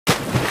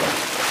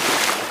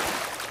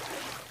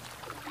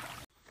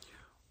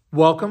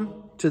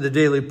Welcome to the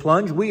Daily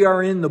Plunge. We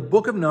are in the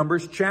book of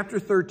Numbers, chapter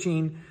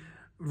 13,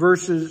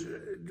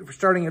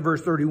 starting at verse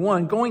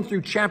 31, going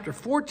through chapter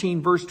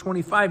 14, verse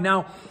 25.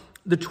 Now,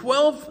 the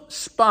 12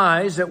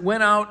 spies that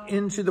went out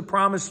into the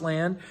promised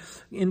land,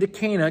 into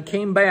Canaan,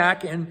 came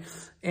back and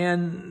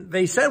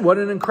they said what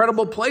an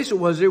incredible place it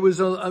was. It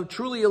was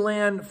truly a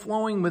land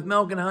flowing with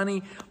milk and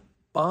honey,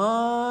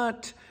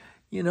 but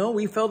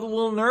we felt a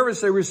little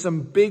nervous. There were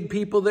some big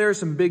people there,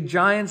 some big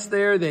giants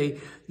there.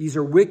 These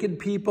are wicked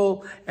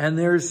people, and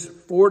there's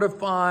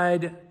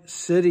fortified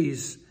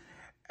cities.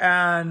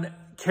 And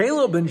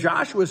Caleb and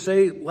Joshua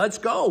say, let's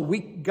go.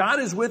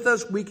 God is with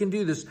us. We can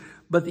do this.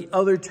 But the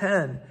other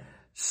 10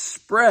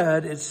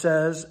 spread, it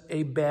says,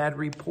 a bad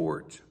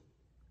report.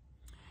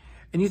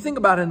 And you think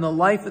about it in the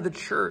life of the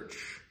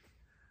church.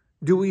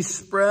 Do we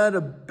spread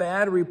a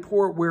bad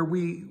report where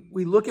we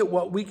look at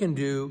what we can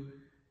do,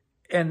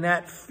 and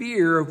that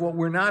fear of what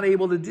we're not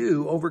able to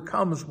do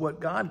overcomes what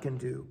God can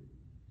do?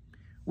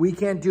 We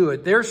can't do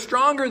it. They're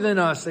stronger than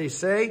us, they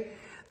say.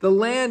 The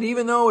land,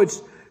 even though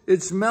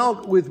it's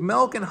milk with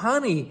milk and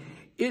honey,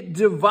 it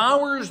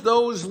devours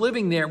those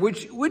living there.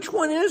 Which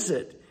one is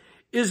it?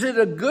 Is it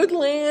a good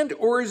land,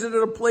 or is it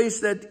a place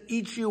that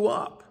eats you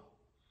up?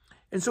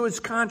 And so it's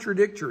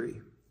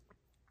contradictory.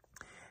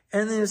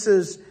 And then it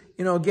says,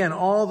 again,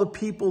 all the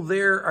people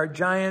there are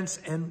giants.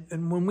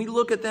 And when we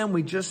look at them,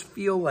 we just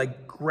feel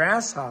like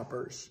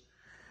grasshoppers.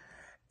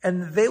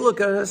 And they look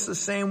at us the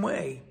same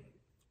way.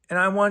 And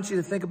I want you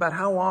to think about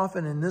how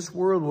often in this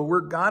world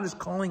where God is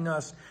calling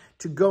us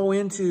to go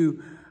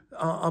into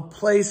a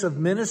place of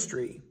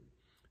ministry,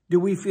 do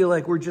we feel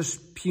like we're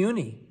just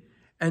puny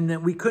and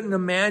that we couldn't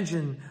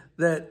imagine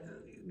that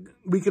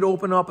we could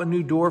open up a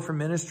new door for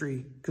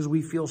ministry because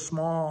we feel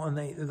small and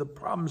the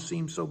problems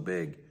seem so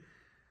big.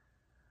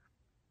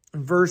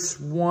 In verse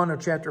 1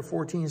 of chapter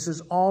 14, it says,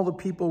 all the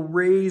people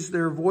raised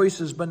their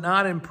voices, but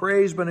not in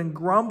praise, but in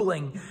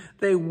grumbling.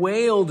 They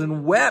wailed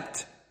and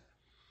wept.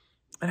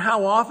 And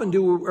how often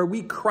are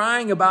we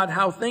crying about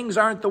how things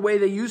aren't the way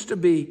they used to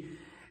be,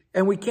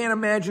 and we can't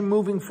imagine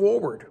moving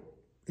forward?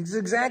 It's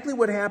exactly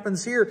what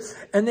happens here.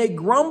 And they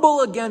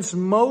grumble against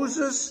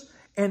Moses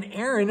and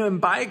Aaron,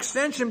 and by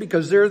extension,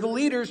 because they're the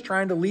leaders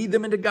trying to lead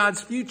them into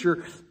God's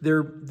future,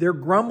 they're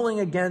grumbling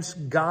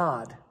against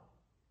God.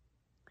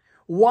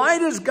 Why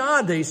does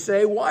God, they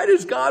say, why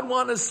does God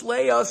want to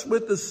slay us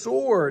with the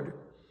sword?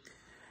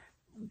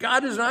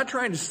 God is not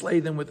trying to slay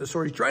them with the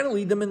sword. He's trying to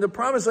lead them in the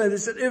promised land. They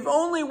said, if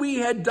only we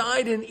had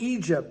died in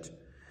Egypt,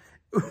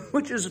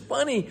 which is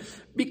funny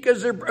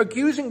because they're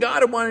accusing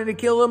God of wanting to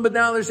kill them, but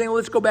now they're saying,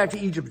 let's go back to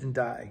Egypt and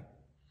die.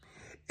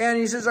 And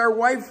he says, our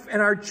wife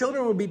and our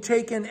children will be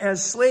taken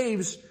as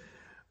slaves.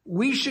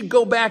 We should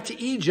go back to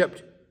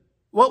Egypt.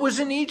 What was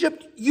in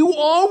Egypt? You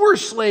all were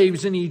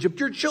slaves in Egypt.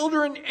 Your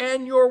children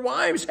and your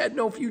wives had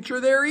no future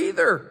there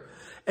either.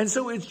 And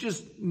so it's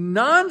just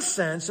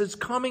nonsense that's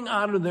coming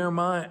out of their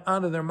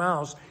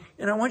mouths.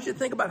 And I want you to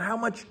think about how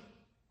much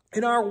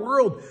in our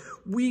world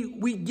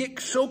we get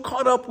so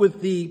caught up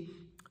with the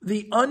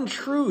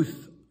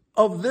untruth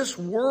of this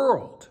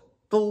world,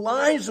 the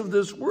lies of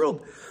this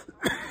world,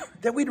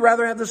 that we'd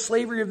rather have the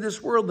slavery of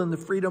this world than the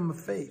freedom of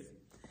faith.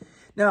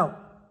 Now,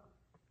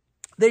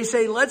 they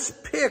say, let's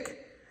pick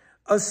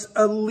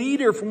a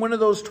leader from one of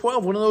those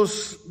 12, one of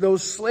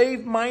those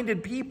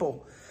slave-minded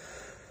people.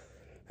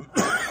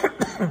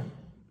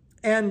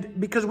 And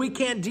because we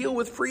can't deal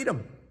with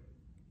freedom.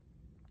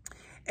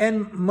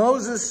 And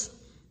Moses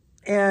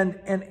and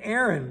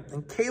Aaron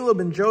and Caleb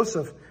and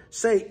Joseph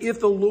say, if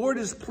the Lord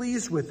is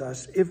pleased with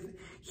us, if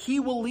he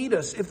will lead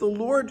us, if the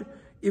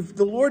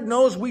Lord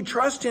knows we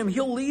trust him,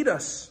 he'll lead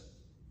us.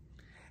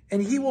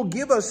 And he will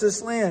give us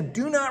this land.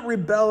 Do not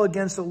rebel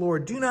against the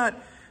Lord. Do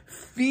not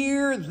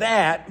fear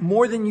that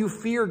more than you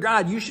fear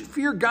God. You should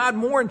fear God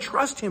more and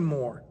trust him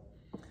more.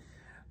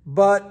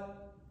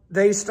 But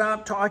they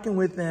stopped talking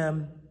with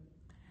them.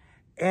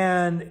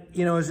 And,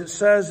 as it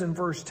says in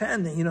verse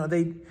 10,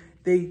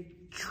 they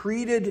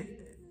treated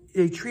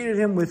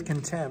him with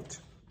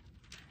contempt.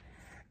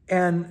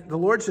 And the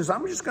Lord says,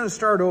 I'm just going to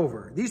start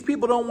over. These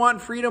people don't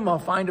want freedom. I'll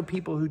find a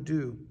people who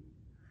do.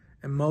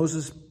 And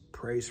Moses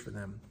prays for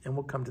them. And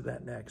we'll come to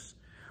that next.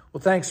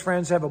 Well, thanks,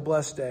 friends. Have a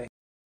blessed day.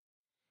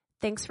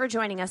 Thanks for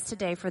joining us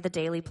today for the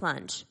Daily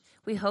Plunge.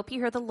 We hope you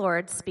hear the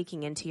Lord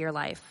speaking into your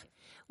life.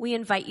 We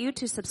invite you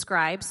to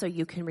subscribe so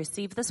you can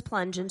receive this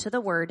plunge into the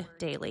Word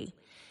daily.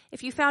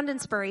 If you found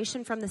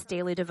inspiration from this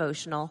daily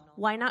devotional,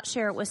 why not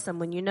share it with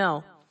someone you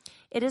know?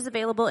 It is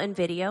available in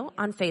video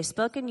on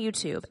Facebook and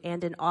YouTube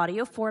and in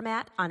audio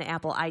format on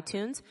Apple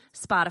iTunes,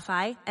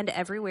 Spotify, and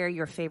everywhere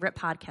your favorite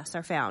podcasts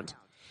are found.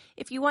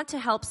 If you want to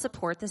help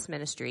support this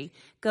ministry,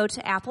 go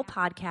to Apple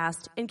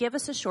Podcast and give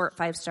us a short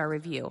 5-star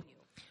review.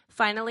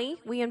 Finally,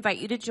 we invite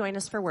you to join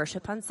us for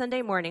worship on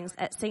Sunday mornings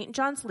at St.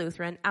 John's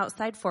Lutheran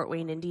outside Fort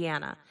Wayne,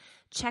 Indiana.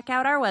 Check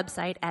out our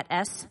website at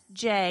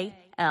sjlt.org.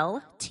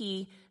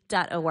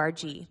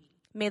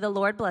 May the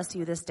Lord bless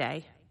you this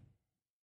day.